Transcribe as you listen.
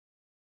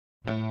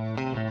My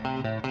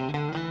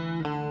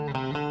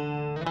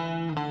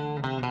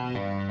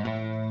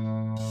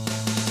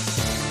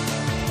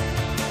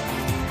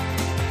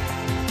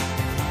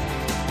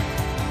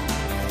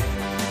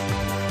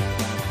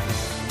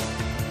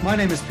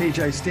name is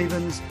PJ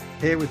Stevens,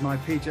 here with my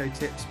PJ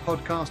Tips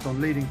podcast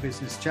on leading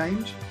business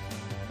change.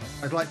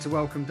 I'd like to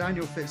welcome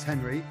Daniel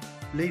Fitzhenry,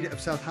 leader of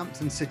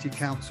Southampton City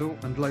Council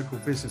and local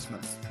businessman.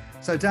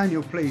 So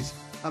Daniel, please,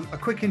 a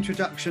quick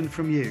introduction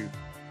from you.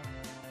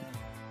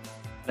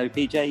 Hello,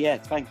 PJ. Yeah,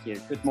 thank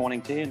you. Good morning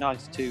to you.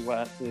 Nice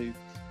to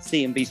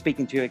see and be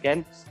speaking to you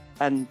again.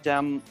 And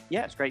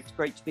it's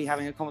great to be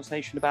having a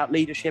conversation about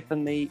leadership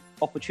and the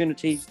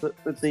opportunities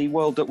that the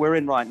world that we're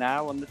in right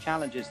now and the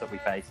challenges that we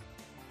face.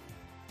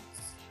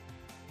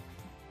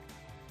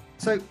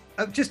 So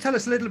just tell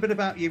us a little bit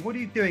about you. What are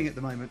you doing at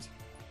the moment?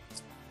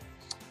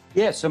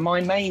 Yeah, so my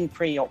main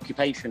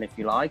preoccupation, if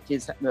you like,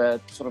 is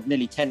sort of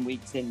nearly 10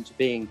 weeks into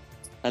being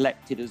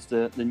elected as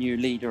the new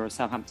leader of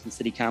Southampton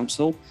City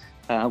Council,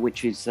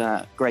 which is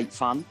great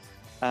fun.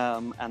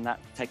 And that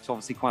takes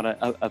obviously quite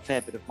a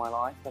fair bit of my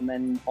life. And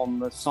then on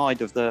the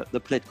side of the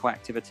political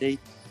activity,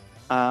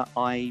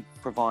 I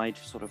provide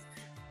sort of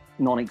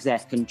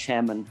non-exec and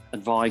chairman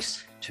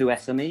advice to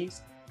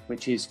SMEs,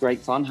 which is great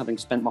fun, having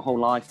spent my whole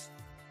life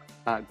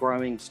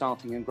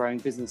starting and growing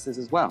businesses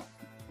as well.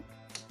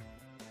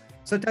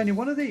 So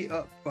Daniel, I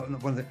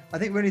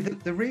think really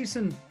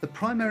the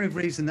primary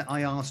reason that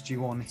I asked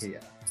you on here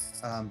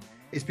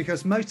is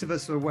because most of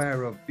us are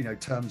aware of,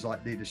 terms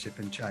like leadership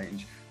and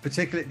change,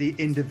 particularly at the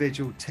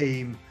individual,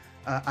 team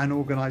and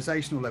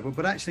organizational level.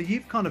 But actually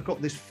you've kind of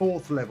got this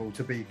fourth level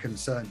to be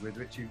concerned with,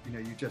 which you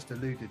just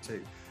alluded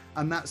to.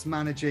 And that's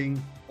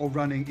managing or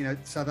running,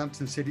 leading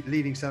Southampton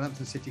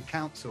City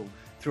Council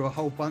through a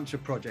whole bunch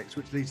of projects,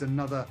 which leads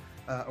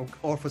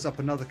offers up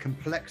another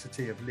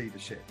complexity of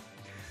leadership.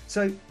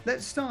 So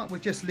let's start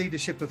with just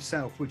leadership of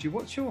self. Would you?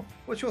 What's your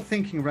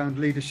thinking around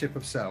leadership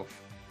of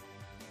self?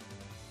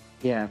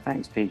 Yeah,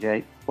 thanks,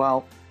 PJ.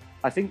 Well,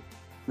 I think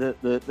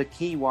the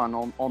key one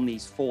on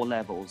these four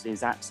levels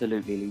is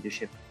absolutely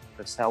leadership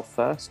of self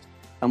first.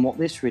 And what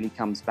this really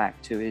comes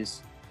back to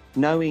is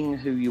knowing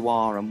who you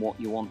are and what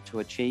you want to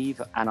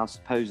achieve, and I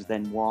suppose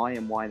then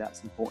why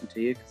that's important to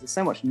you, because there's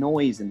so much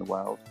noise in the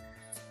world.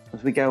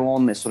 As we go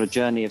on this sort of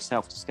journey of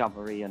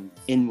self-discovery and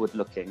inward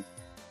looking,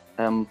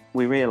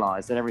 we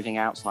realise that everything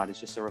outside is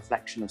just a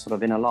reflection of sort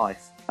of inner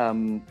life.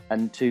 And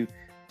to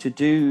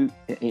do,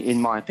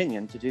 in my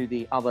opinion, to do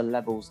the other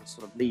levels of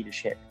sort of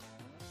leadership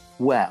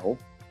well,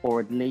 or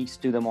at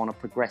least do them on a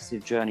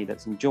progressive journey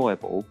that's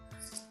enjoyable,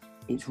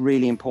 it's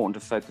really important to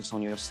focus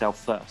on yourself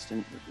first.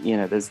 And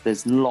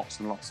there's lots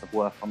and lots of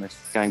work on this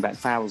going back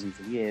thousands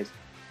of years,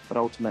 but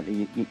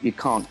ultimately you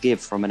can't give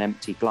from an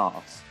empty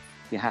glass.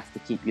 You have to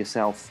keep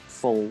yourself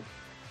full,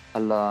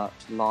 alert,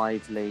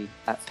 lively,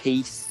 at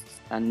peace,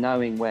 and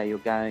knowing where you're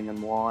going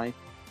and why,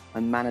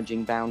 and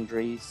managing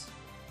boundaries.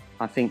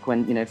 I think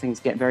when things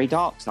get very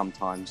dark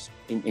sometimes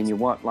in your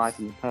work life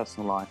and your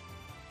personal life,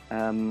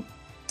 and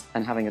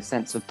having a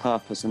sense of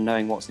purpose and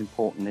knowing what's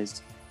important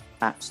is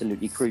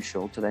absolutely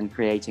crucial to then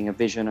creating a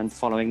vision and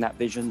following that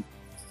vision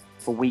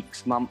for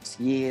weeks, months,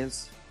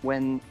 years,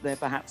 when there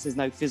perhaps is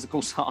no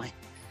physical sign.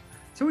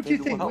 So what do you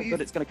think? But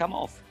it's going to come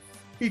off.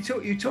 You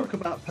talk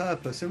about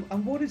purpose,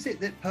 and what is it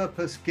that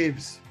purpose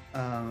gives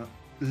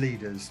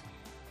leaders?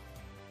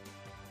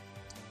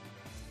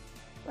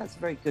 That's a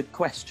very good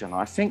question.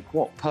 I think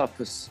what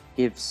purpose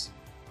gives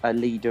a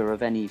leader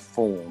of any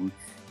form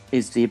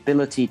is the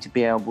ability to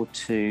be able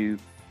to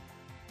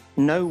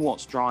know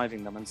what's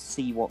driving them and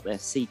see what they're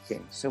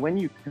seeking. So when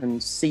you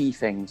can see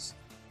things,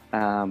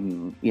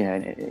 in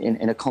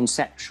a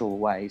conceptual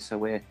way, so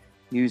we're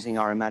using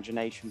our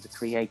imagination to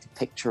create a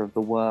picture of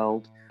the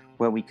world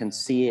where we can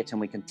see it and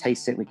we can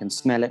taste it, we can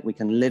smell it, we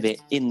can live it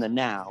in the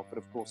now, but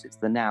of course it's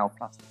the now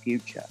plus the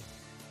future.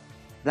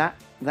 That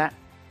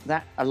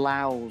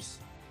allows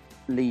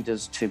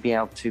leaders to be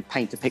able to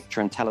paint a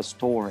picture and tell a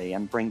story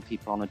and bring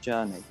people on a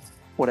journey,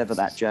 whatever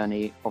that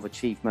journey of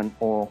achievement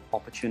or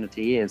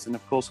opportunity is. And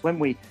of course, when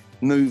we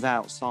move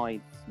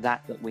outside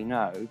that we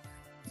know,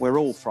 we're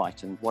all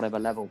frightened, whatever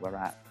level we're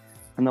at.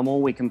 And the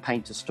more we can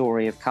paint a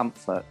story of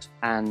comfort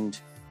and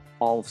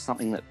of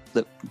something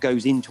that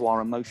goes into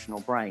our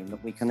emotional brain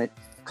that we can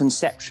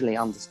conceptually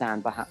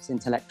understand, perhaps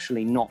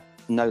intellectually not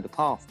know the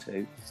path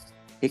to,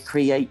 it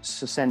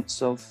creates a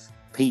sense of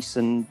peace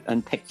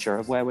and picture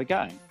of where we're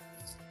going.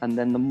 And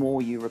then the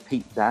more you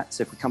repeat that,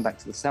 so if we come back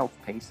to the self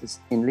piece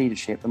in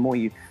leadership, the more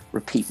you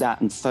repeat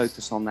that and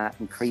focus on that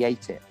and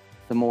create it,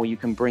 the more you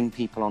can bring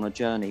people on a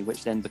journey,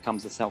 which then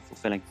becomes a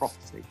self-fulfilling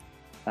prophecy.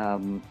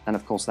 And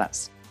of course,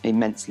 that's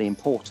immensely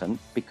important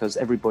because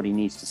everybody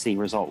needs to see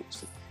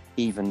results,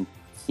 even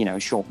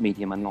short,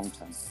 medium and long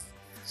term.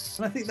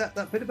 And I think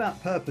that bit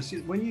about purpose,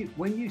 when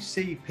you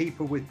see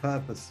people with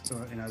purpose, or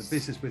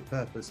business with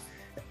purpose,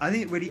 I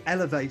think it really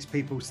elevates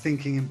people's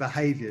thinking and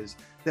behaviours.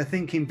 They're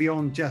thinking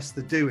beyond just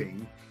the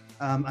doing,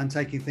 and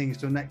taking things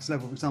to a next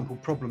level. For example,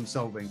 problem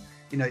solving.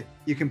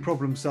 You can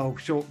problem solve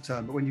short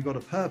term, but when you've got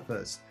a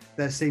purpose,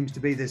 there seems to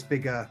be this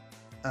bigger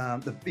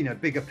the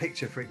bigger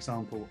picture, for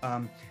example,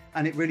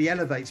 and it really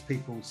elevates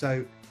people.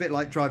 So a bit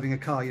like driving a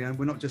car,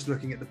 we're not just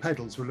looking at the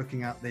pedals, we're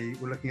looking at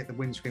the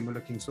windscreen, we're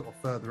looking sort of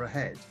further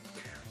ahead.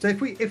 So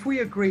if we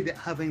agree that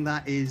having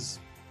that is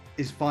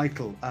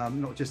vital,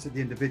 not just at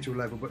the individual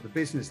level but the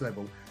business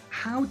level,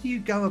 how do you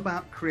go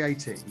about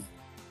creating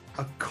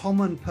a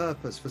common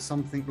purpose for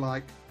something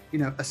like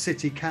a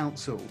city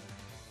council,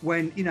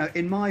 when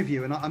in my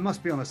view, and I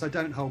must be honest, I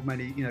don't hold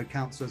many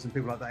councillors and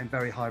people like that in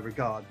very high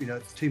regard.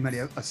 Too many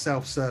are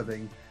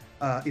self-serving,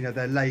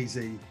 they're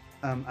lazy,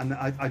 and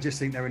I just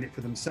think they're in it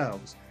for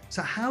themselves.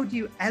 So how do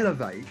you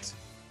elevate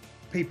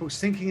people's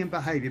thinking and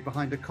behaviour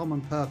behind a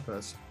common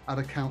purpose at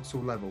a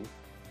council level?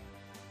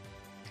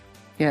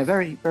 Yeah,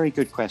 very, very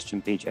good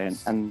question,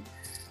 PJ. And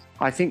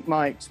I think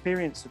my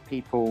experience of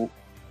people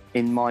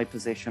in my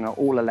position at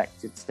all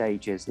elected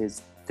stages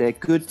is they're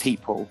good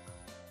people,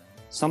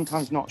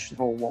 sometimes not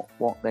sure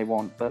what they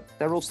want, but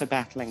they're also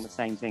battling the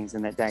same things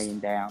in their day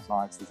in, day out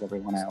lives as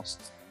everyone else.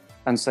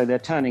 And so they're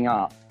turning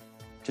up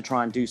to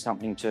try and do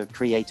something to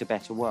create a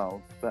better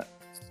world. But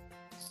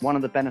one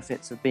of the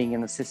benefits of being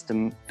in the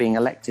system, being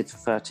elected for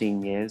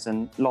 13 years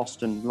and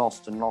lost and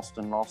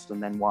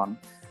then won,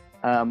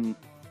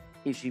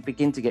 is you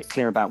begin to get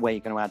clear about where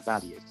you're going to add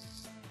value.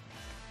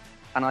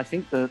 And I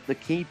think the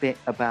key bit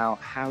about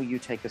how you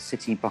take a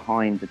city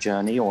behind the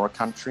journey, or a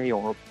country,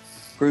 or a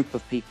group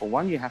of people,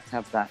 one, you have to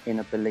have that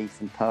inner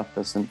belief and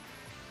purpose. And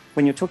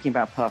when you're talking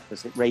about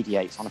purpose, it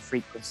radiates on a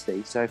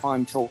frequency. So if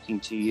I'm talking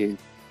to you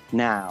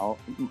now,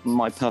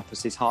 my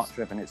purpose is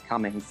heart-driven. It's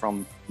coming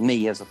from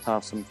me as a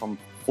person, from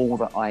all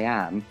that I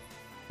am.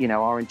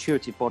 Our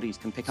intuitive bodies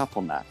can pick up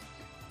on that.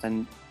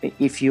 And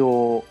if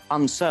you're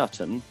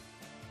uncertain,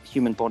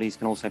 human bodies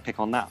can also pick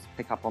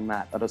up on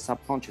that at a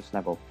subconscious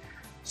level.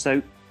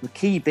 So the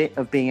key bit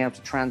of being able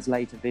to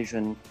translate a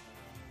vision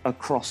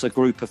across a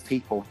group of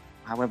people,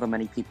 however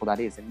many people that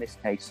is, in this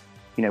case,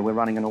 we're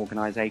running an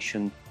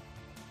organization,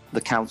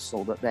 the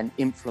council, that then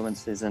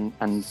influences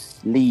and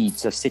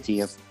leads a city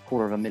of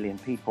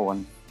 250,000 people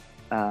and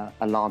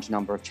a large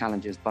number of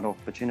challenges but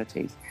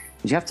opportunities.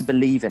 But you have to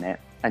believe in it,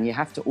 and you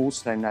have to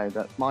also know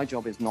that my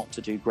job is not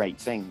to do great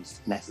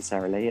things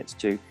necessarily. It's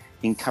to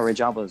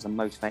encourage others and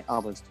motivate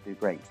others to do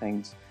great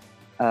things.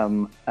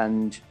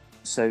 And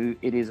so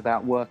it is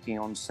about working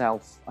on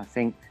self, I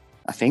think,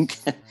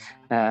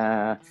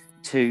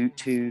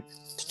 to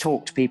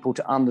talk to people,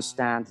 to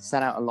understand, to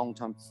set out a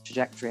long-term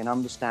trajectory and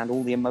understand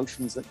all the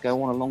emotions that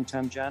go on a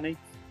long-term journey.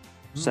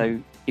 So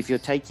if you're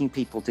taking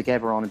people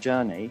together on a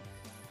journey,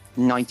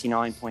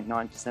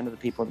 99.9% of the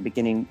people at the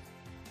beginning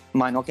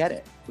might not get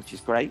it, which is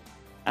great.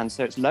 And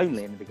so it's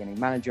lonely in the beginning.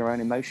 Manage your own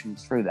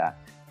emotions through that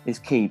is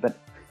key. But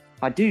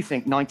I do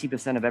think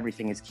 90% of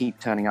everything is keep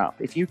turning up.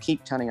 If you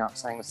keep turning up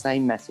saying the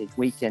same message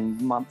week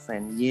in, month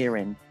in,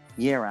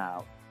 year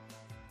out,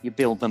 you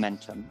build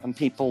momentum, and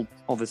people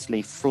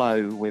obviously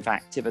flow with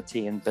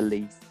activity and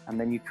belief, and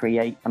then you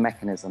create a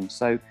mechanism.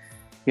 So,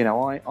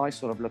 I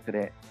sort of look at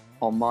it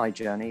on my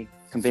journey,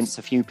 convince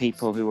a few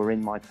people who are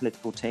in my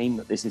political team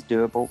that this is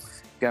doable,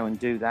 go and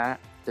do that,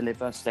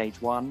 deliver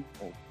stage 1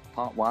 or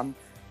part 1,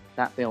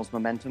 that builds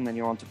momentum. Then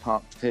you're on to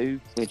part 2,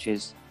 which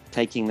is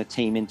taking the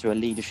team into a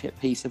leadership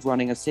piece of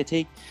running a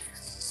city.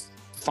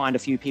 Find a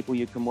few people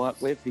you can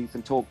work with, who you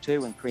can talk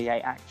to, and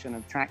create action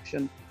and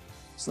traction.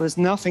 So there's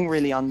nothing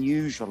really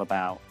unusual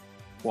about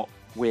what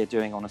we're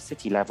doing on a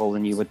city level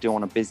than you would do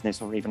on a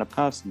business or even a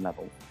person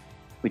level.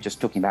 We're just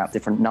talking about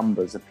different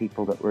numbers of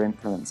people that we're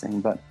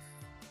influencing. But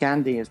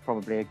Gandhi is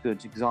probably a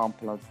good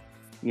example of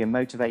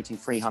motivating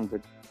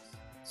 300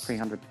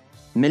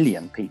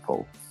 million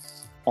people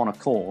on a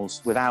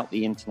cause without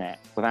the internet,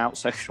 without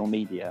social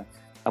media,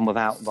 and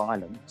without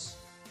violence,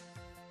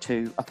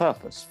 to a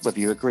purpose, whether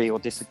you agree or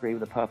disagree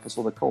with the purpose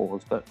or the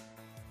cause. But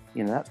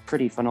that's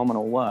pretty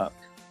phenomenal work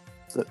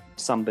that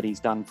somebody's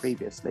done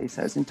previously.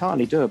 So it's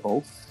entirely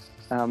doable.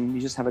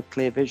 You just have a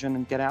clear vision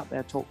and get out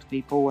there, talk to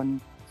people,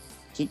 and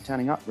keep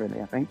turning up,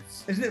 really, I think.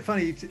 Isn't it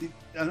funny,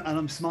 and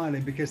I'm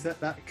smiling because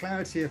that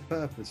clarity of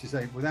purpose, you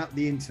say, without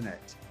the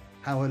internet,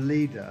 how a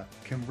leader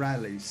can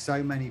rally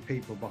so many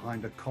people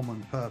behind a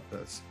common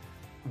purpose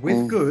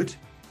with good,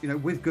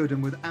 with good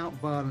and without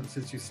violence,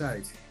 as you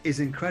say, is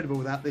incredible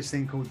without this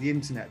thing called the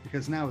internet.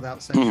 Because now,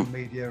 without social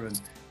media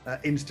and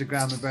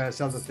Instagram and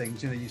various other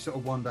things, you sort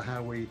of wonder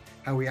how we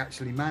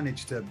actually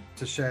managed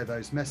to share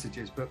those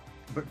messages. But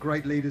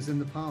great leaders in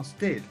the past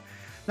did.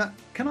 Now,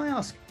 can I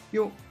ask,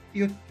 you're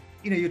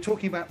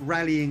talking about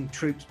rallying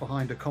troops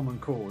behind a common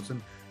cause,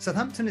 and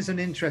Southampton is an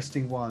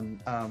interesting one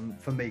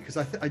for me, because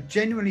I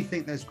genuinely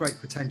think there's great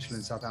potential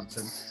in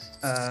Southampton.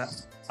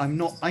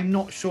 I'm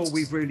not sure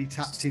we've really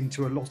tapped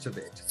into a lot of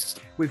it.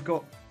 We've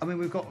got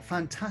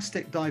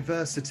fantastic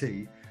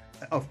diversity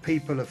of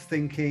people, of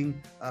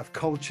thinking, of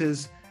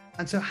cultures.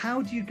 And so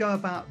how do you go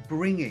about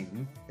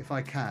bringing, if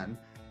I can,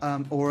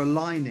 or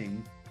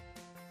aligning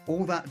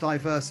all that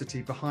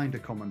diversity behind a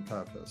common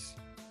purpose?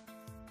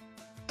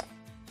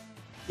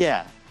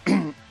 Yeah.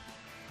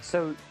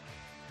 So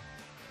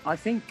I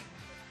think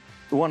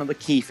one of the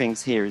key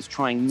things here is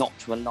trying not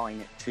to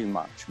align it too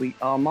much.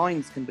 Our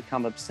minds can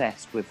become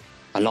obsessed with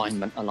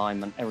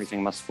alignment,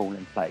 everything must fall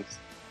in place.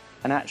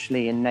 And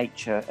actually in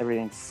nature,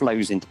 everything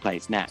flows into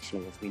place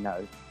naturally, as we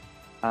know.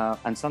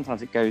 And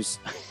sometimes it goes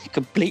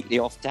completely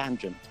off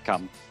tangent to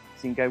come.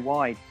 So you can go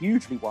wide,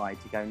 hugely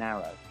wide, to go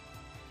narrow.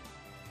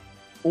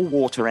 All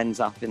water ends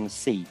up in the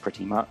sea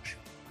pretty much.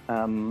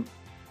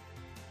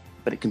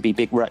 But it can be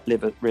big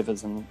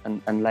rivers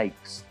and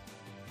lakes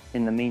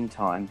in the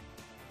meantime.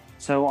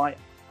 So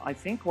I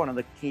think one of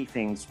the key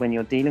things when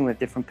you're dealing with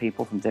different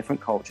people from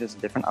different cultures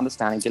and different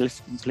understandings,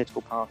 different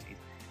political parties,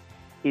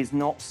 is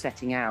not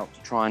setting out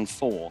to try and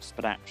force,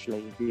 but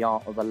actually the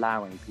art of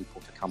allowing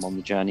people to come on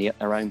the journey at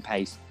their own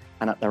pace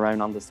and at their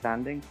own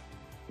understanding.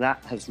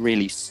 That has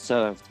really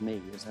served me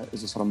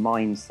as a sort of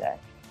mindset.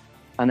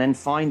 And then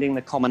finding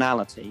the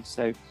commonality.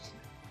 So,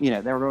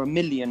 there are a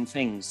million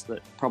things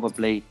that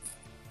probably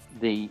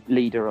the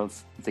leader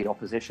of the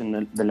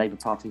opposition, the Labour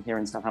Party here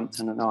in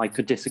Southampton, and I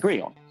could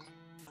disagree on.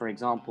 For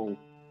example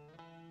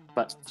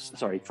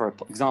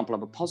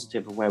of a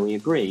positive of where we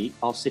agree,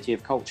 our City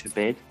of Culture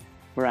bid,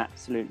 we're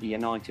absolutely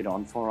united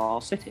on for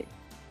our city.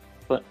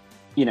 But,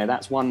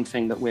 that's one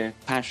thing that we're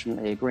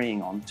passionately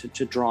agreeing on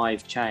to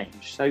drive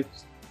change. So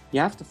you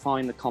have to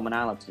find the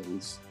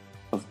commonalities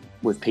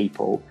with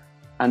people,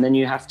 and then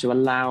you have to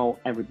allow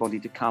everybody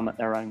to come at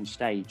their own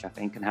stage, I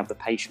think, and have the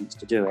patience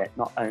to do it,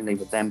 not only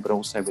with them, but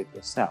also with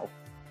yourself.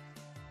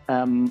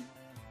 And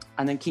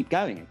then keep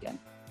going again.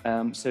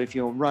 So if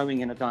you're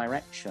rowing in a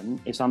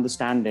direction, it's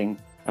understanding.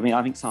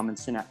 I think Simon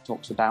Sinek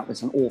talks about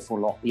this an awful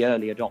lot, the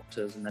early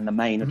adopters and then the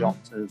main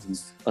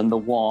adopters and the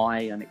why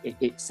and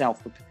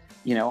itself.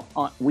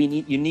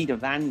 You need a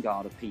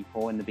vanguard of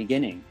people in the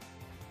beginning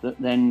that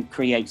then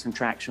creates some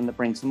traction that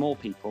brings some more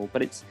people.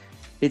 But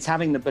it's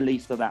having the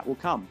belief that will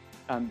come.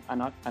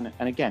 And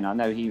again, I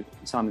know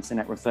Simon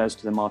Sinek refers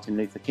to the Martin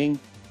Luther King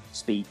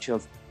speech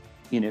of,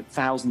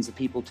 thousands of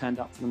people turned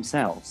up for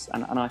themselves.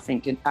 And I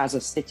think as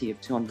a city of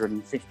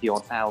 250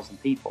 odd thousand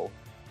people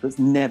that's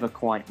never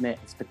quite met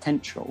its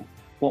potential,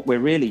 what we're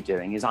really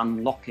doing is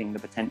unlocking the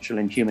potential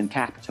in human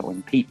capital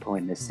in people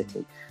in this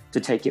city to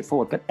take it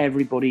forward. But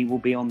everybody will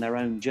be on their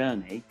own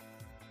journey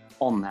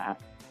on that.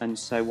 And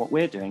so what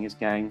we're doing is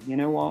going, you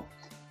know what?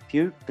 If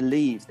you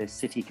believe this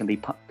city can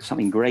be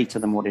something greater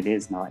than what it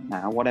is right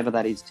now, whatever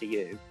that is to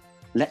you,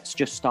 let's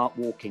just start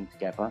walking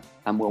together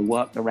and we'll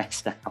work the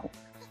rest out.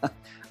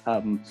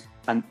 And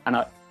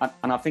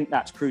I think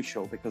that's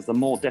crucial, because the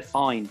more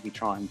defined we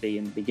try and be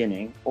in the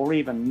beginning or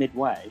even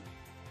midway,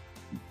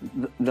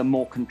 the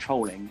more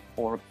controlling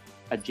or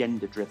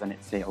agenda-driven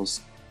it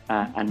feels,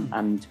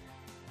 and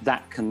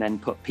that can then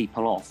put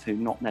people off who are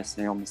not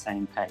necessarily on the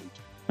same page.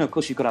 Now, of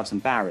course, you've got to have some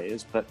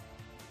barriers, but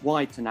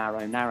wide to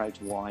narrow, narrow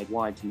to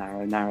wide to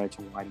narrow, narrow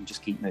to wide, and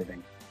just keep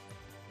moving.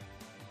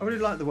 I really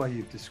like the way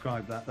you've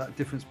described that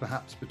difference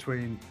perhaps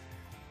between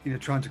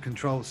trying to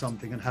control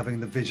something and having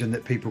the vision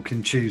that people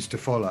can choose to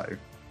follow.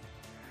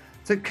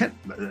 So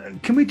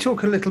can we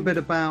talk a little bit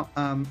about,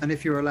 and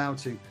if you're allowed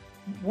to,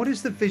 what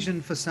is the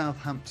vision for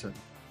Southampton?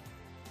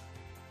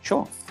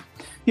 Sure.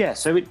 Yeah,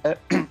 so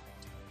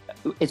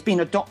it's been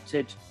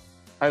adopted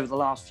over the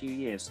last few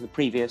years. So the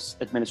previous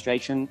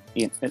administration,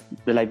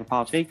 the Labour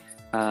Party,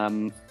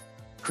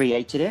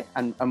 created it,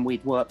 and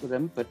we'd worked with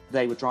them, but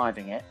they were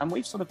driving it, and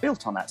we've sort of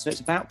built on that. So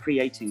it's about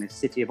creating this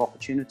city of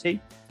opportunity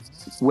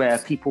where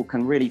people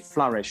can really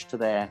flourish to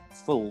their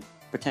full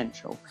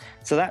potential.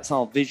 So that's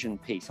our vision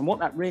piece. And what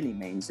that really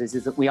means is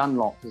that we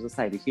unlock, as I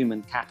say, the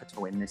human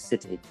capital in this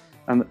city,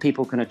 and that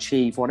people can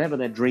achieve whatever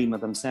their dream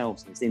of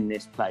themselves is in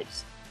this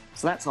place.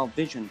 So that's our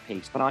vision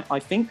piece. But I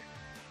think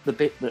the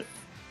bit that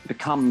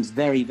becomes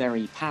very,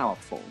 very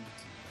powerful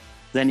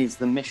then is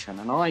the mission.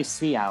 And I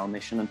see our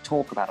mission and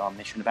talk about our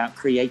mission about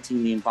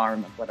creating the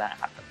environment where that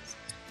happens.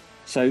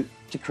 So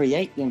to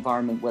create the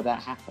environment where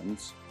that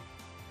happens,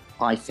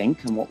 I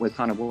think, and what we're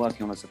kind of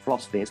working on as a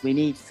philosophy, is we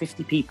need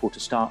 50 people to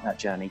start that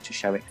journey to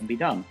show it can be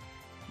done.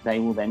 They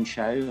will then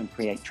show and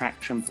create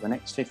traction for the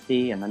next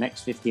 50 and the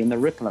next 50, and the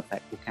ripple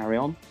effect will carry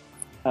on.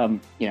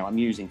 I'm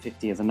using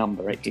 50 as a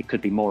number. It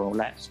could be more or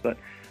less, but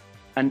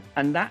and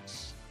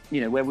that's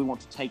where we want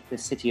to take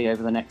this city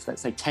over the next,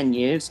 let's say, 10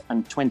 years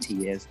and 20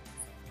 years.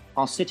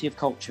 Our City of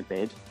Culture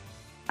bid,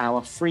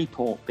 our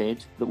Freeport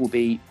bid, that will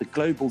be the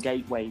global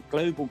gateway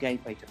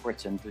to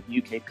Britain, to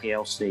UK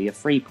PLC, a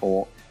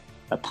Freeport,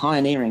 a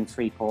pioneering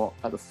Freeport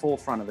at the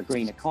forefront of the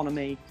green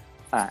economy,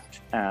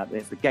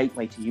 the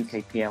gateway to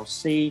UK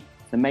PLC,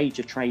 the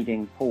major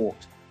trading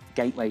port,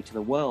 gateway to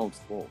the world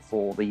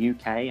for the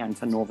UK and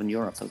for Northern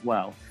Europe as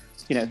well.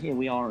 Here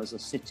we are as a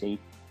city,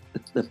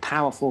 the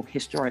powerful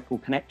historical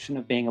connection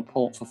of being a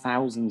port for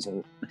thousands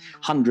or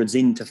hundreds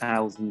into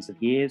thousands of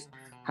years,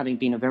 having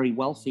been a very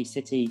wealthy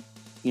city,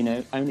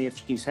 only a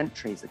few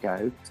centuries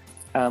ago.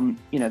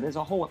 There's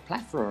a whole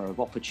plethora of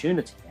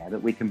opportunity there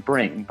that we can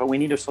bring, but we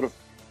need to sort of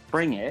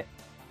bring it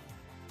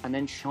and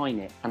then shine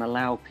it and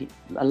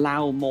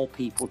allow more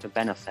people to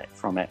benefit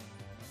from it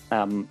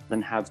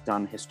than have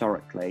done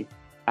historically.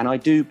 And I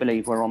do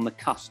believe we're on the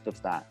cusp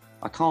of that.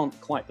 I can't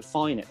quite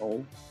define it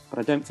all, but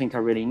I don't think I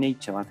really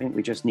need to. I think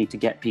we just need to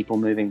get people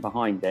moving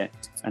behind it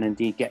and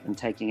indeed get them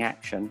taking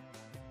action,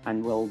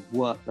 and we'll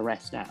work the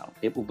rest out.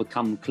 It will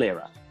become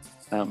clearer.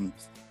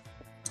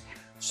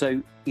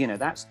 So, you know,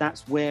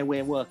 that's where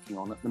we're working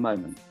on at the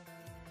moment.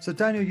 So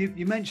Daniel,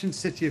 you mentioned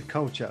City of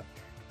Culture,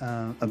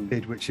 a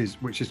bid which is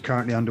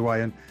currently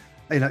underway, and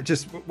you know,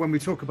 just when we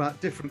talk about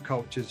different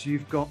cultures,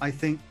 you've got, I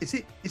think, is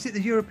it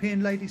the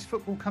European ladies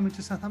football coming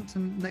to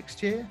Southampton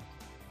next year?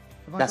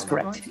 That's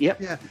correct. Right?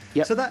 Yep. Yeah.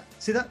 Yep. So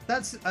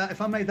that's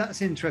if I may,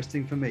 that's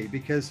interesting for me,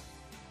 because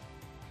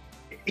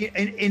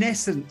in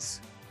essence,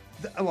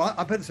 well,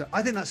 I better say,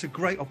 I think that's a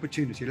great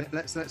opportunity.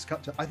 Let's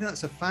cut to. I think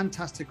that's a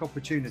fantastic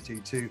opportunity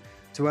to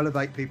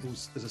elevate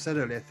people's, as I said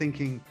earlier,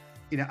 thinking,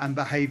 you know, and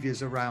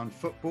behaviours around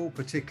football,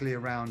 particularly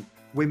around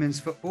women's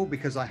football,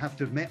 because I have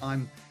to admit,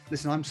 I'm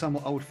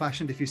somewhat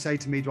old-fashioned. If you say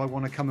to me, do I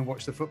want to come and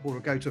watch the football or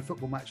go to a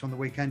football match on the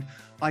weekend,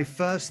 I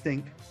first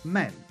think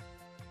men.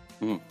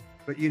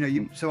 But you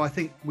know, so I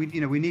think we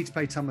need to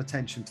pay some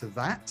attention to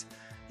that.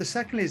 The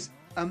second is,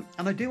 and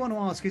I do want to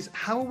ask, is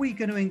how are we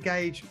going to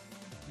engage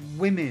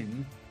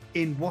women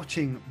in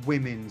watching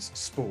women's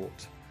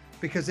sport?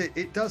 Because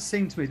it does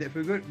seem to me that if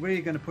we're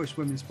really going to push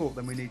women's sport,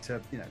 then we need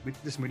to, you know,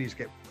 we need to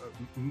get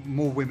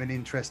more women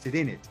interested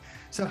in it.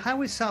 So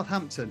how is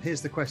Southampton?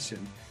 Here's the question,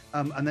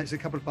 and there's a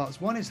couple of parts.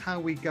 One is, how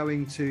are we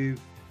going to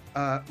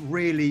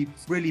really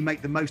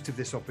make the most of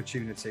this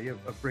opportunity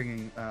of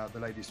bringing the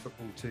ladies'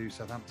 football to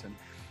Southampton,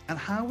 and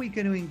how are we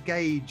going to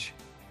engage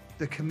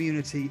the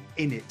community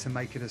in it to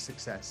make it a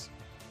success?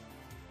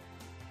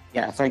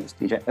 Yeah, thanks,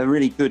 DJ. A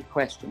really good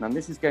question, and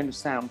this is going to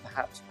sound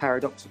perhaps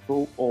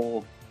paradoxical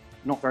or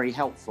not very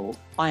helpful.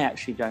 I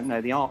actually don't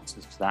know the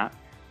answers to that,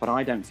 but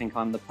I don't think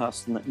I'm the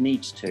person that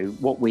needs to.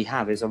 What we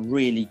have is a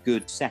really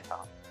good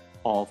setup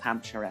of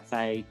Hampshire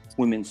FA,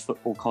 women's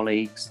football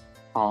colleagues,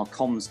 our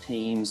comms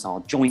teams, our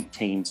joint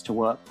teams to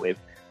work with,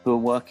 who are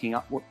working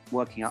up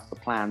the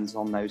plans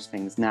on those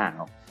things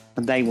now,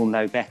 and they will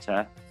know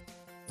better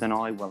than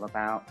I will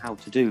about how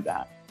to do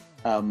that.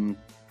 And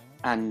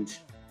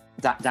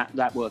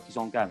that work is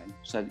ongoing.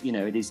 So, you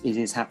know, it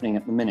is happening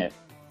at the minute,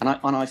 and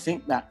I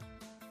think that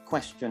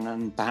question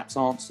and perhaps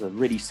answer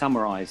really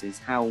summarises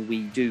how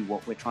we do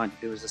what we're trying to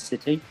do as a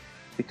city.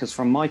 Because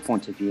from my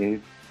point of view,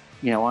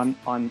 you know,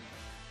 I'm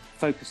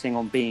focusing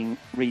on being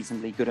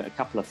reasonably good at a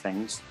couple of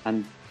things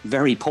and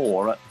very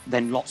poor at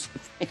then lots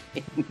of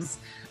things.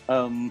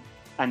 And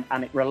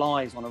it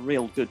relies on a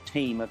real good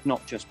team of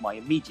not just my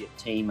immediate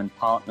team and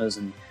partners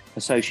and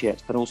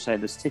associates, but also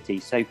the city.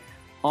 So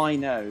I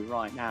know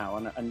right now,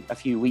 and a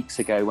few weeks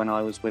ago when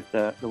I was with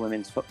the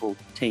women's football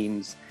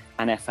teams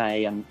and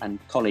FA and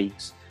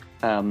colleagues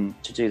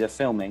to do the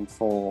filming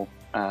for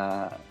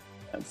a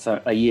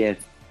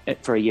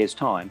year's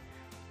time,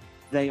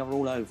 they are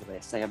all over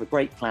this. They have a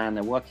great plan,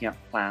 they're working out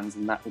plans,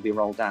 and that will be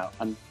rolled out.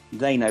 And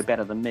they know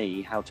better than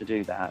me how to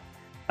do that,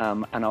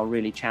 and are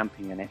really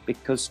championing it,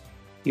 because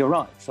you're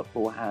right,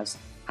 football has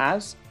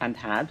and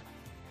had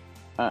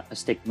a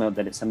stigma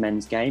that it's a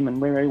men's game, and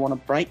we really want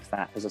to break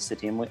that as a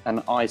city.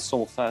 And I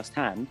saw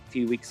firsthand a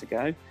few weeks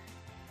ago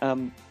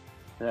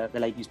the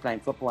ladies playing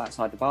football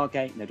outside the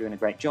Bargate, and they're doing a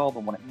great job,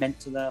 and what it meant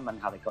to them and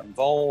how they got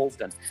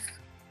involved. And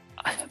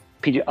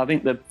PJ, I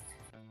think the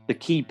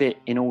key bit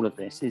in all of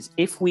this is,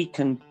 if we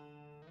can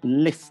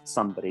lift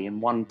somebody in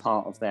one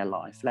part of their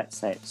life, let's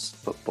say it's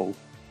football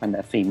and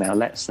they're female,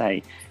 let's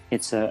say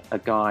it's a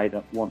guy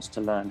that wants to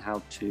learn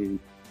how to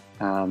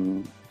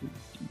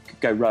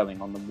go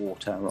rowing on the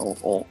water,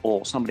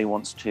 or somebody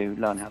wants to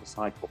learn how to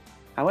cycle.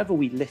 However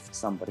we lift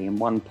somebody in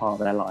one part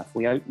of their life,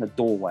 we open a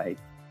doorway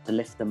to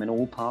lift them in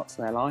all parts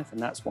of their life. And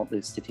that's what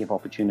the City of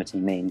Opportunity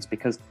means,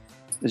 because,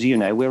 as you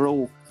know, we're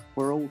all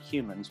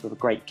humans with a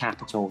great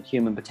capital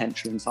human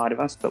potential inside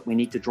of us, but we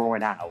need to draw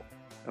it out,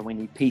 and we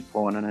need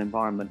people in an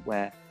environment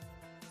where,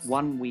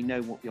 one, we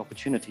know what the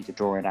opportunity to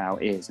draw it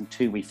out is, and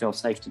two, we feel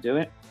safe to do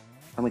it.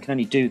 And we can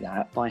only do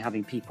that by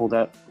having people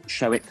that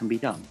show it can be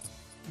done.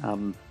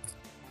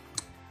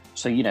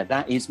 So, you know,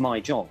 that is my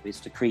job, is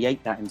to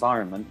create that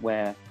environment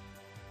where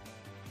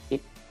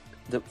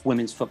that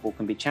women's football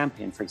can be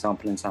championed, for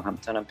example, in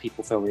Southampton, and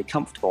people feel really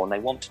comfortable and they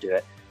want to do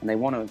it, and they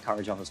want to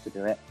encourage others to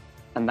do it,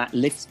 and that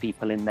lifts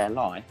people in their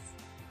life.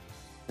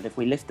 But if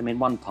we lift them in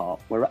one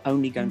part, we're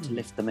only going to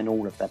lift them in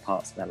all of their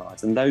parts of their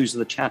lives, and those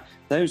are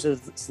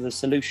the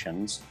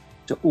solutions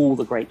to all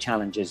the great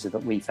challenges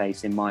that we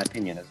face, in my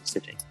opinion, as a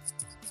city.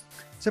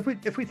 So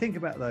if we think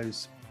about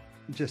those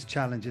just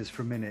challenges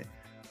for a minute,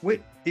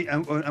 we're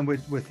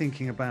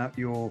thinking about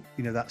your,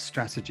 you know, that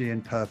strategy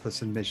and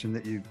purpose and mission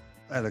that you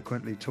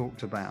eloquently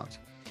talked about.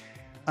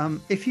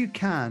 If you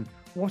can,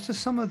 what are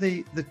some of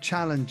the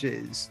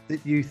challenges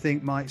that you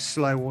think might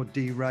slow or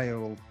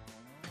derail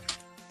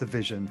the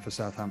vision for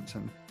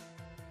Southampton?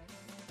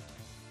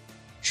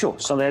 Sure.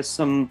 So there's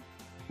some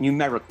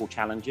numerical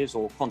challenges,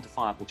 or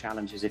quantifiable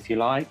challenges, if you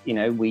like. You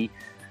know,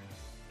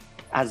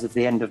 as of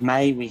the end of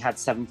May, we had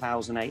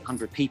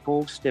 7,800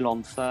 people still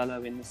on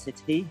furlough in the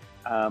city.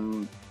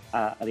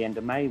 At the end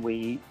of May,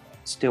 we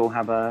still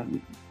have a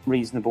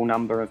reasonable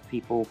number of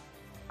people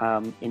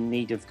in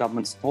need of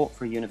government support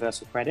for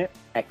universal credit,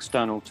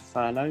 external to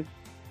furlough.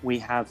 We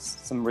have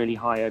some really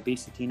high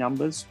obesity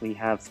numbers. We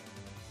have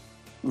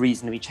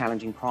reasonably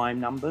challenging crime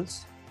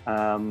numbers.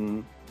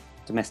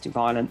 Domestic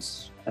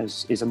violence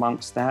is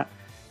amongst that.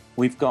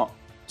 We've got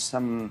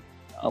some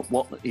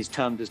what is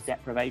termed as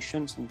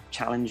deprivation, some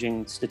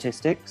challenging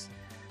statistics.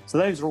 So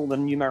those are all the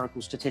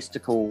numerical,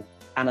 statistical,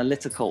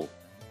 analytical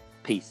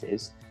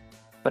pieces.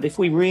 But if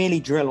we really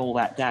drill all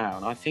that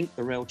down, I think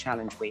the real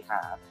challenge we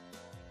have,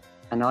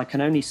 and I can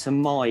only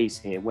surmise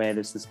here where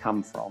this has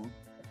come from,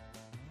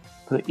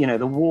 but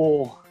the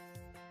war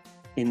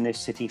in this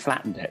city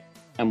flattened it,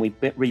 and we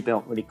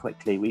rebuilt really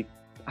quickly. We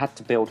had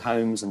to build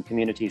homes and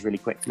communities really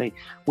quickly,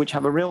 which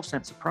have a real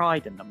sense of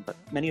pride in them, but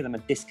many of them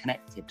are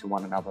disconnected to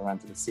one another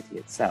and to the city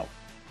itself,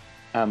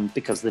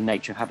 because of the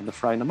nature of having to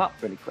throw them up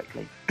really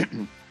quickly.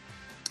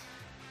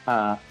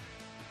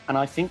 And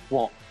I think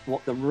what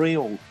the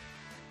real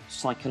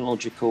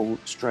psychological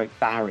stroke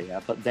barrier,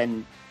 but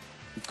then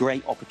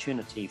great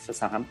opportunity for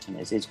Southampton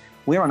is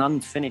we're an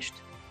unfinished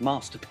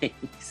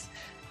masterpiece.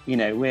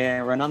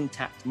 We're an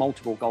untapped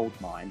multiple gold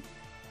mine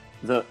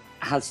that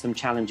has some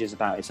challenges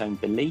about its own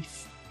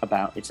belief,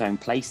 about its own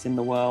place in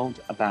the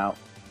world, about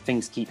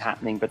things keep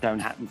happening but don't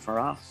happen for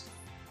us.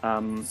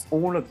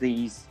 All of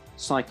these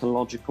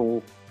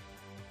psychological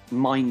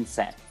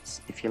mindsets,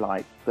 if you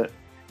like, that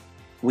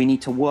we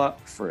need to work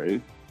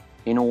through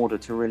in order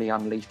to really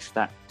unleash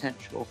that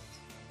potential.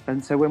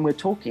 And so when we're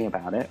talking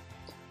about it,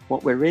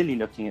 what we're really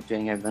looking at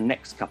doing over the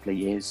next couple of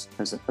years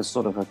as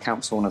sort of a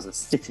council and as a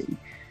city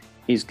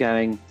is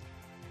going, do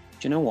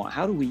you know what,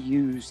 how do we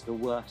use the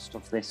worst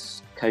of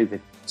this COVID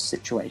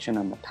situation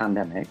and the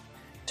pandemic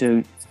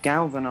to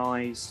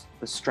galvanize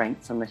the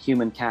strength and the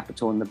human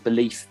capital and the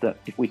belief that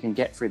if we can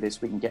get through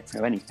this, we can get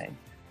through anything,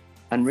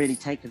 and really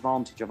take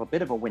advantage of a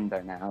bit of a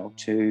window now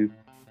to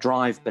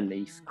drive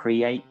belief,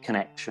 create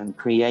connection,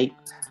 create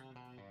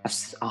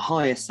a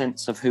higher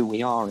sense of who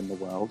we are in the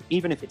world,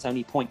 even if it's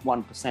only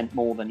 0.1%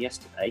 more than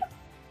yesterday,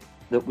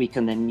 that we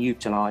can then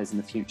utilize in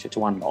the future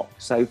to unlock.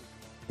 So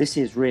this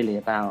is really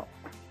about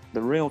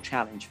the real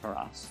challenge for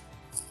us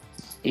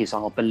is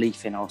our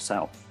belief in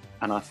ourselves.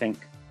 And I think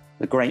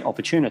the great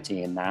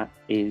opportunity in that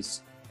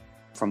is,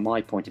 from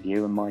my point of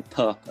view and my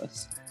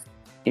purpose,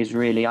 is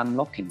really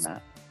unlocking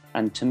that.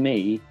 And to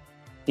me,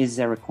 is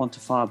there a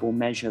quantifiable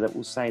measure that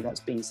will say that's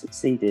been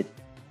succeeded?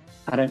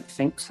 I don't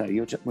think so.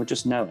 We'll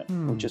just know it.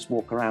 We'll just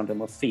walk around and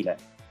we'll feel it.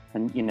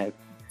 And,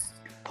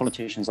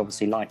 politicians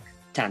obviously like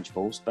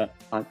tangibles, but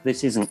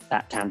this isn't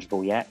that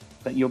tangible yet,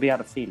 but you'll be able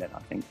to feel it, I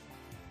think.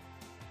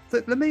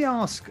 Let me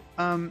ask,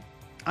 I'm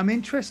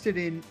interested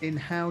in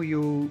how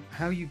you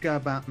go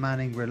about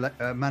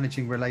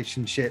managing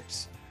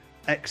relationships,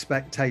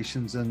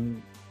 expectations,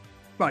 and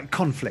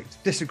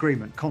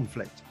disagreement,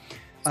 conflict.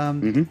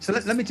 So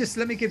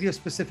let me give you a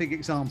specific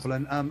example,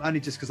 and only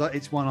just because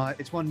it's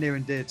one near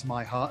and dear to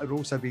my heart. It would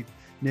also be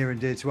near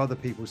and dear to other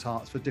people's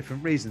hearts for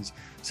different reasons.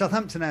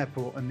 Southampton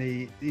Airport and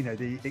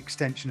the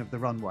extension of the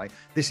runway.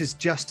 This is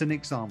just an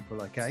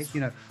example, okay?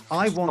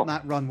 I want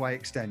that runway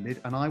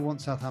extended, and I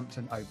want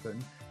Southampton open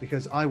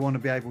because I want to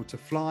be able to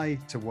fly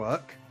to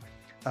work.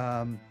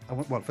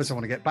 First I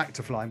want to get back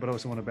to flying, but I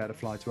also want to be able to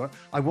fly to work.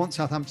 I want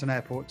Southampton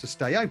Airport to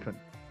stay open.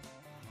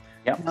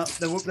 Yep. Now,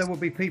 there will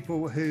be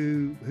people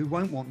who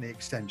won't want the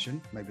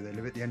extension. Maybe they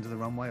live at the end of the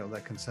runway, or they're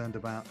concerned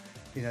about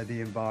the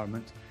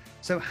environment.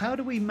 So how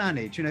do we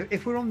manage?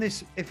 If we're on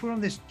this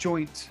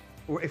joint,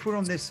 or if we're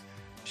on this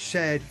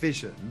shared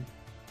vision,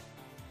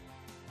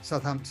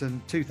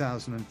 Southampton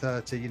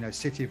 2030,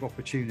 city of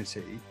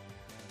opportunity,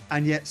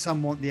 and yet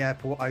some want the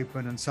airport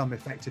open and some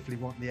effectively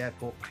want the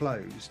airport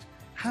closed.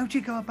 How do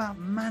you go about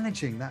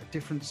managing that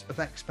difference of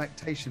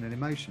expectation and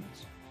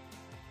emotions?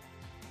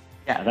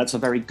 Yeah, that's a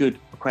very good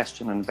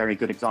question and a very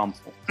good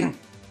example.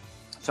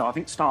 So I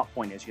think start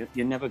point is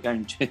you're never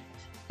going to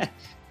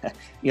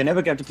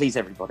please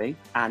everybody,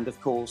 and of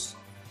course,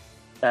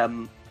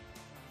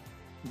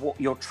 what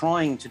you're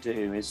trying to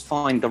do is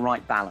find the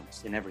right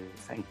balance in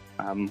everything,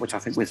 which I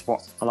think is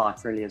what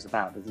life really is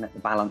about, isn't it? The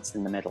balance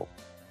in the middle.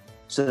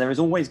 So there is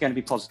always going to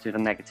be positive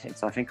and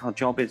negatives. I think our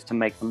job is to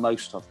make the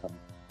most of them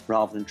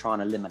rather than try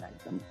and eliminate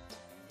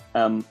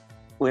them.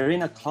 We're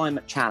in a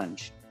climate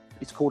challenge.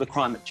 It's called a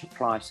climate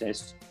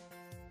crisis,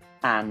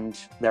 and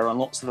there are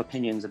lots of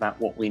opinions about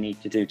what we need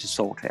to do to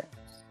sort it.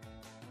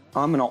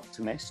 I'm an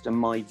optimist, and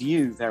my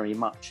view very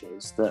much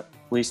is that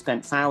we've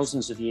spent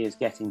thousands of years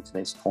getting to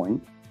this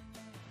point,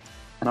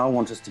 and I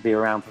want us to be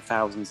around for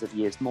thousands of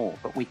years more,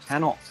 but we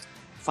cannot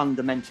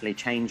fundamentally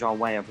change our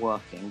way of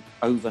working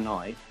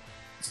overnight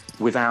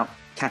without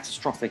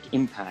catastrophic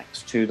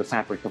impacts to the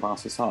fabric of our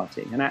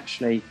society. And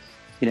actually,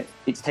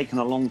 it's taken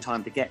a long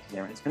time to get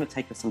here, and it's going to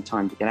take us some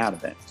time to get out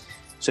of it.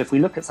 So if we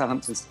look at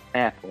Southampton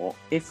Airport,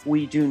 if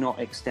we do not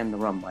extend the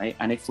runway,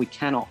 and if we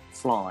cannot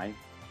fly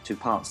to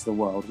parts of the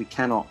world, we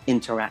cannot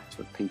interact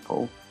with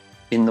people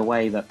in the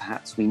way that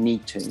perhaps we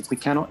need to. If we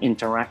cannot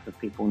interact with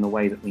people in the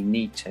way that we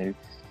need to,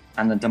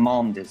 and the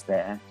demand is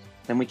there,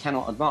 then we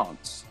cannot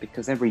advance,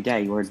 because every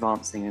day we're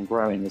advancing and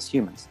growing as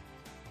humans.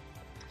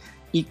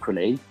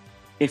 equally,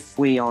 if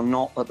we are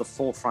not at the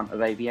forefront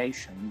of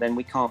aviation, then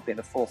we can't be at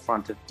the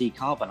forefront of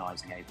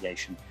decarbonising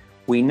aviation.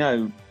 We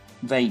know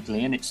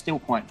vaguely, and it's still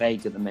quite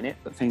vague at the minute,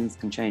 but things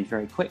can change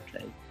very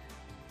quickly,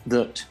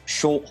 that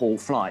short-haul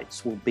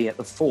flights will be at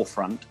the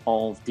forefront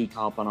of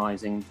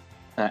decarbonising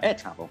air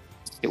travel.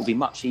 It will be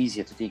much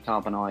easier to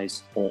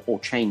decarbonise or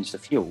change the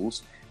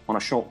fuels on a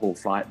short-haul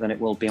flight than it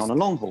will be on a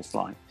long-haul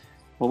flight.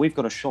 Well, we've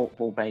got a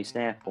short-haul based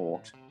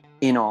airport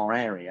in our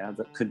area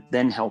that could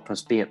then help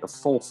us be at the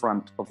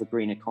forefront of the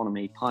green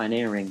economy,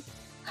 pioneering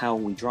how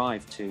we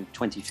drive to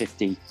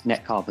 2050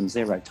 net carbon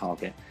zero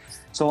target.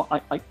 So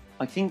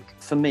I think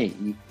for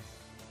me,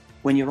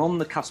 when you're on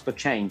the cusp of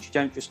change, you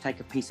don't just take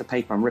a piece of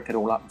paper and rip it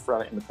all up and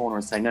throw it in the corner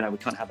and say, no, we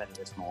can't have any of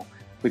this more.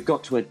 We've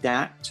got to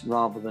adapt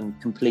rather than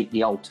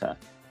completely alter.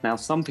 Now,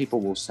 some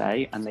people will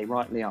say, and they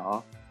rightly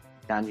are,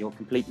 Dan, you're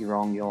completely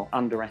wrong. You're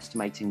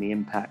underestimating the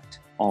impact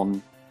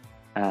on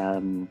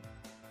the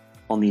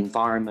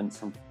environment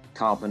from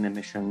carbon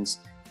emissions,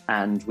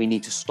 and we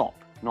need to stop.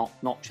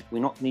 We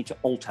not need to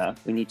alter.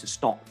 We need to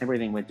stop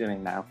everything we're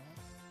doing now.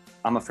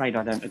 I'm afraid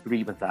I don't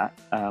agree with that,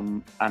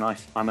 and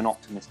I'm an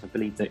optimist. I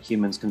believe that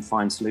humans can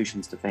find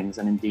solutions to things,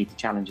 and indeed the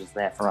challenge is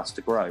there for us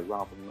to grow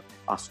rather than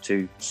us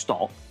to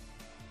stop.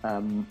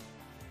 And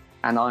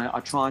I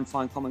try and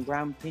find common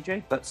ground,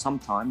 PJ, but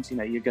sometimes,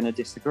 you're going to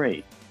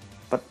disagree.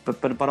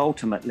 But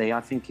ultimately,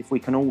 I think if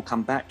we can all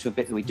come back to a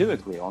bit that we do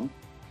agree on,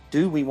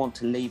 do we want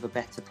to leave a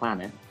better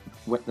planet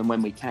than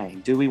when we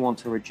came? Do we want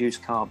to reduce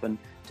carbon?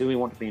 Do we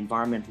want to be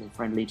environmentally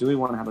friendly? Do we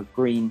want to have a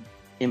green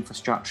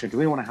infrastructure? Do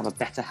we want to have a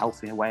better,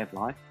 healthier way of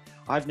life?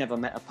 I've never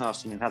met a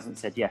person who hasn't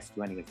said yes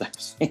to any of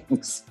those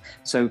things.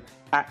 So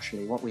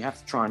actually, what we have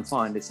to try and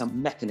find is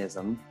some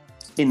mechanism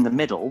in the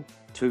middle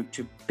to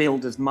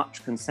build as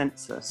much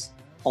consensus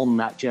on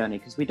that journey,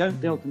 because we don't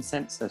build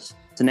consensus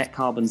to net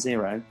carbon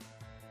zero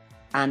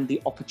and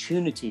the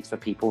opportunities for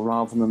people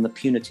rather than the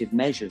punitive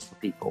measures for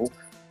people.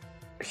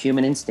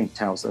 Human instinct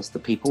tells us that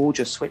people will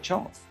just switch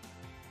off.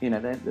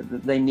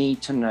 They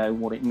need to know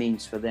what it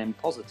means for them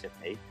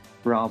positively,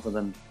 rather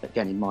than,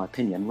 again, in my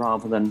opinion,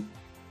 rather than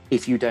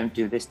if you don't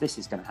do this, this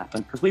is going to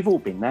happen. Because we've all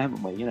been there,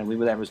 haven't we? We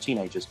were there as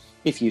teenagers.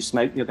 If you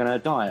smoke, you're going to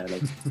die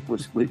early.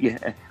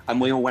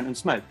 And we all went and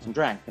smoked and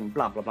drank and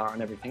blah, blah, blah,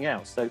 and everything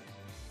else. So,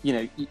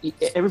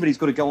 everybody's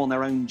got to go on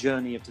their own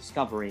journey of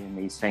discovery in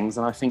these things.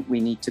 And I think we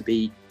need to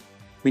be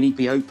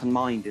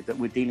open-minded that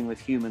we're dealing with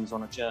humans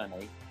on a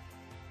journey,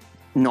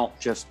 not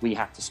just we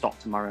have to stop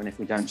tomorrow, and if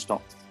we don't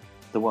stop,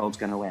 the world's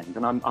going to end.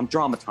 And I'm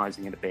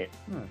dramatising it a bit,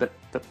 but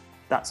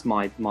that's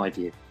my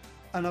view.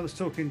 And I was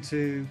talking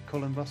to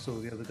Colin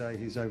Russell the other day.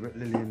 He's over at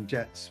Lilium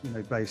Jets,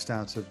 based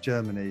out of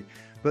Germany.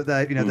 But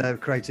they're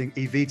creating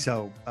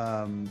eVTOL,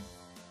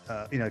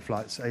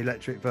 flights,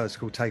 electric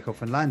vertical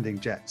takeoff and landing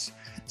jets.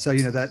 So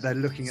they're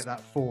looking at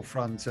that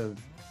forefront of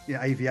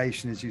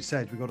aviation, as you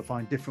said. We've got to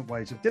find different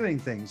ways of doing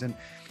things.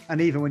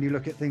 And even when you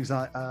look at things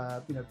like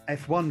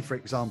F1, for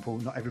example,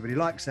 not everybody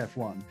likes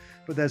F1,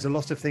 but there's a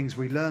lot of things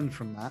we learn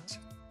from that.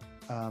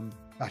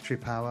 Battery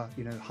power,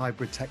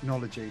 hybrid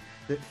technology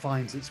that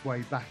finds its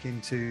way back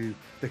into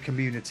the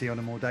community on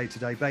a more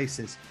day-to-day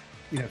basis,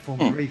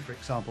 Formula E, for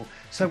example.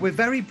 So we're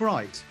very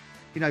bright.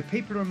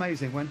 People are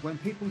amazing. When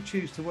people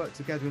choose to work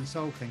together and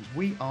solve things,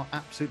 we are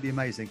absolutely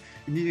amazing.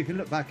 And you can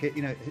look back at,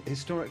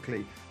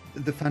 historically,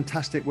 the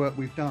fantastic work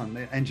we've done,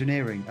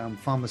 engineering,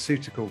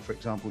 pharmaceutical, for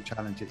example,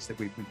 challenges that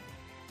we've been,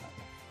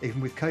 even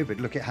with COVID,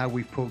 look at how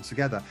we've pulled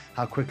together,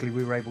 how quickly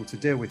we were able to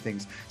deal with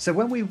things. So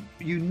when we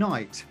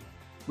unite,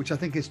 which I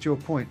think is to your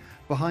point,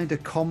 behind a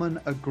common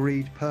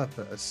agreed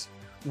purpose,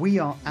 we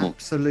are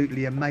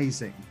absolutely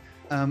amazing.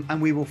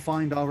 And we will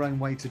find our own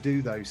way to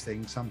do those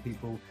things. Some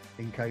people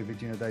in COVID,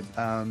 they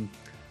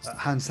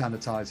hand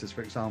sanitizers,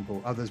 for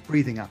example, others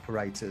breathing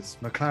apparatus,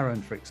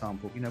 McLaren, for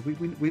example. We know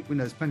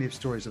there's plenty of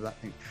stories of that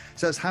thing.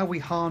 So it's how we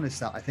harness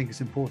that, I think,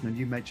 is important. And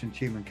you mentioned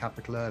human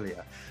capital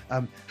earlier,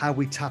 how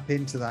we tap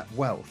into that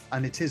wealth.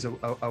 And it is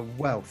a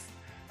wealth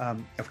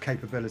of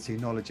capability,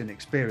 knowledge and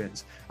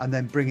experience, and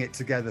then bring it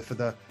together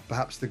for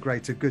perhaps the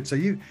greater good. So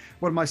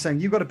what am I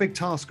saying? You've got a big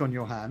task on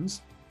your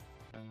hands,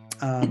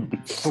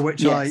 for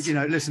which yes.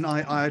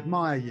 I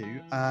admire you.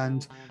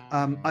 And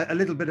a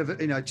little bit of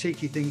a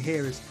cheeky thing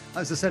here is,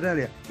 as I said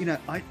earlier,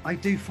 I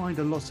do find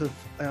a lot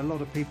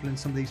of people in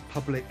some of these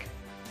public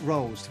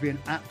roles to be an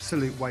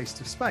absolute waste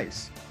of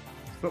space.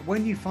 But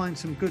when you find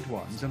some good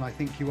ones, and I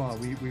think you are,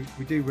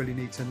 we do really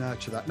need to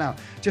nurture that. Now,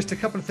 just a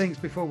couple of things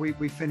before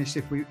we finish,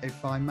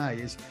 if I may,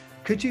 is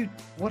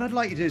what I'd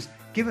like you to do is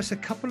give us a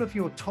couple of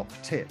your top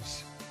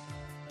tips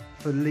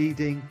for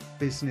leading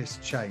business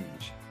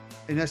change.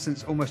 In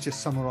essence, almost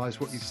just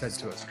summarize what you've said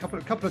to us. A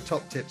couple of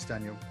top tips,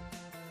 Daniel.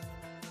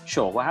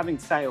 Sure. Well, having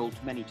failed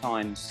many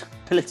times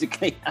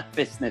politically and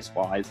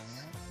business-wise,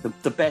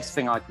 the best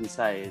thing I can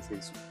say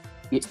is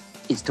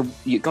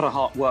you've got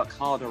to work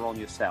harder on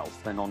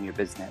yourself than on your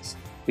business,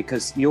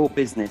 because your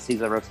business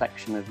is a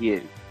reflection of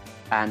you,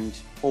 and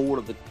all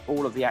of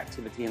the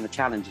activity and the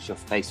challenges you're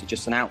faced are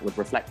just an outward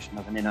reflection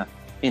of an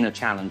inner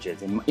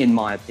challenges, in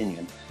my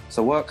opinion.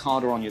 So work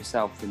harder on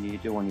yourself than you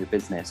do on your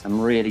business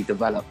and really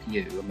develop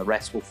you, and the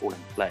rest will fall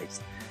into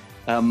place.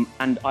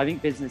 And I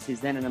think business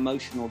is then an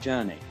emotional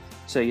journey.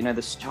 So, you know,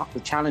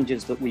 the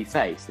challenges that we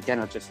face, again,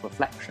 are just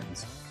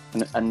reflections.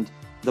 And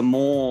the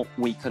more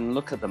we can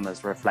look at them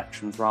as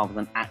reflections rather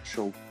than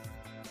actual,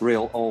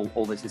 real,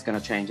 all this is going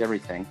to change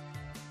everything,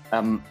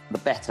 the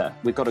better.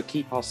 We've got to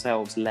keep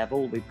ourselves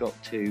level. We've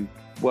got to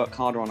work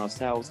harder on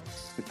ourselves.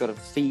 We've got to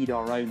feed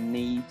our own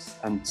needs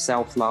and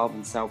self-love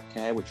and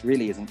self-care, which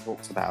really isn't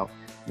talked about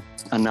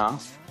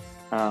enough,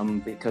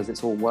 because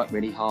it's all work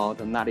really hard,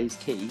 and that is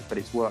key, but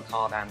it's work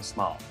hard and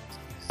smart.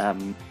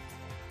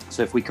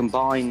 So if we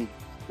combine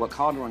work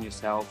harder on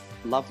yourself,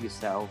 love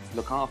yourself,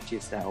 look after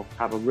yourself,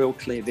 have a real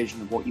clear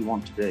vision of what you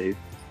want to do,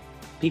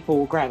 people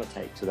will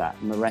gravitate to that,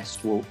 and the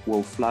rest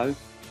will flow.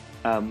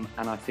 And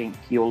I think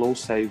you'll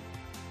also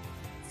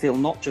feel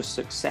not just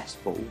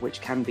successful, which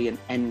can be an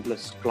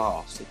endless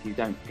glass. If you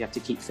have to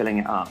keep filling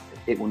it up,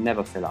 it will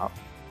never fill up.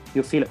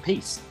 You'll feel at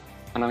peace.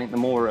 And I think the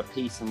more we're at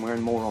peace, and we're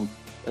more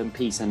on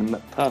peace and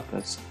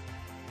purpose,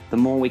 the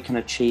more we can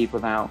achieve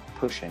without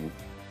pushing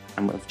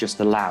and with just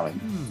allowing.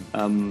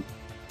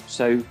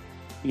 So,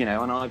 you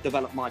know, and I've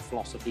developed my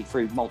philosophy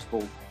through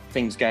multiple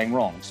things going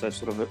wrong, so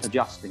sort of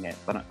adjusting it.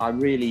 But I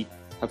really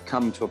have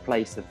come to a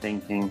place of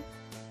thinking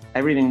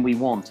everything we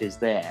want is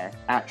there.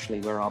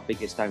 Actually, we're our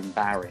biggest own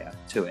barrier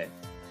to it.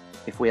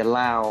 If we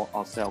allow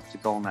ourselves to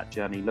go on that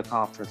journey, look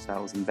after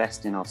ourselves,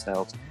 invest in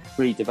ourselves,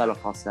 really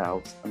develop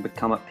ourselves and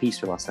become at peace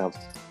with ourselves,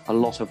 a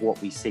lot of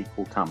what we seek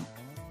will come.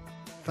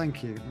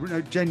 Thank you. No,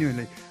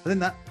 genuinely, I think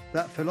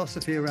that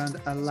philosophy around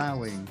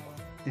allowing,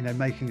 you know,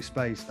 making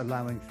space,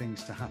 allowing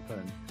things to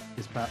happen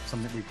is perhaps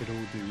something we could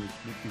all do with,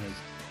 you know,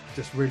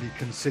 just really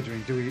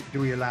considering, do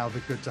we allow the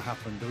good to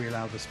happen? Do we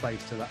allow the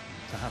space to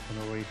happen?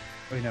 Or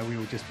you know, we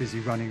were just busy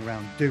running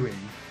around doing,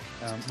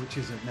 which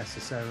isn't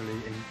necessarily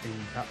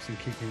perhaps in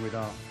keeping with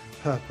our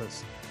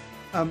purpose.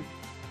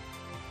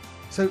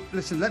 So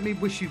listen, let me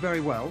wish you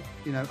very well,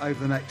 you know, over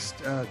the next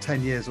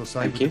 10 years or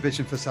so, with the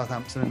vision for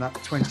Southampton and that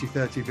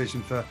 2030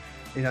 vision for,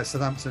 you know,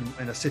 Southampton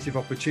in a city of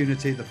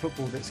opportunity, the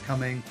football that's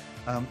coming,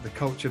 the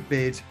culture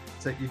bid.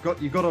 So you've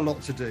got a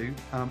lot to do,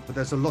 but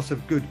there's a lot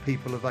of good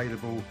people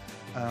available.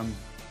 As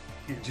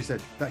you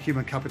said, that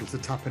human capital to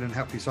tap in and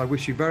help you. So I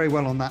wish you very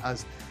well on that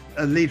as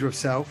a leader of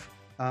self,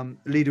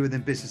 leader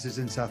within businesses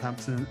in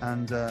Southampton,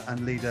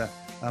 and leader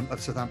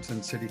of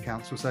Southampton City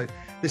Council. So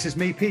this is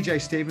me,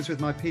 PJ Stevens, with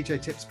my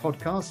PJ Tips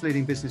podcast,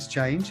 Leading Business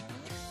Change,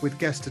 with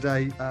guest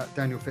today,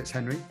 Daniel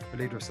Fitzhenry, the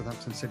leader of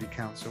Southampton City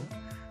Council.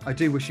 I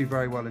do wish you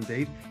very well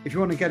indeed. If you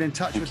want to get in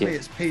touch with me,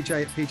 it's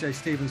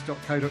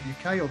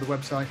pj@pjstevens.co.uk or the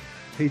website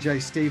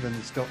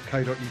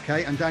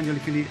pjstevens.co.uk. And Daniel,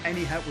 if you need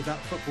any help with that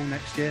football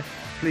next year,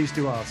 please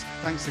do ask.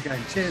 Thanks again.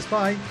 Cheers.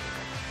 Bye.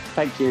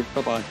 Thank you.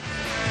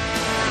 Bye-bye.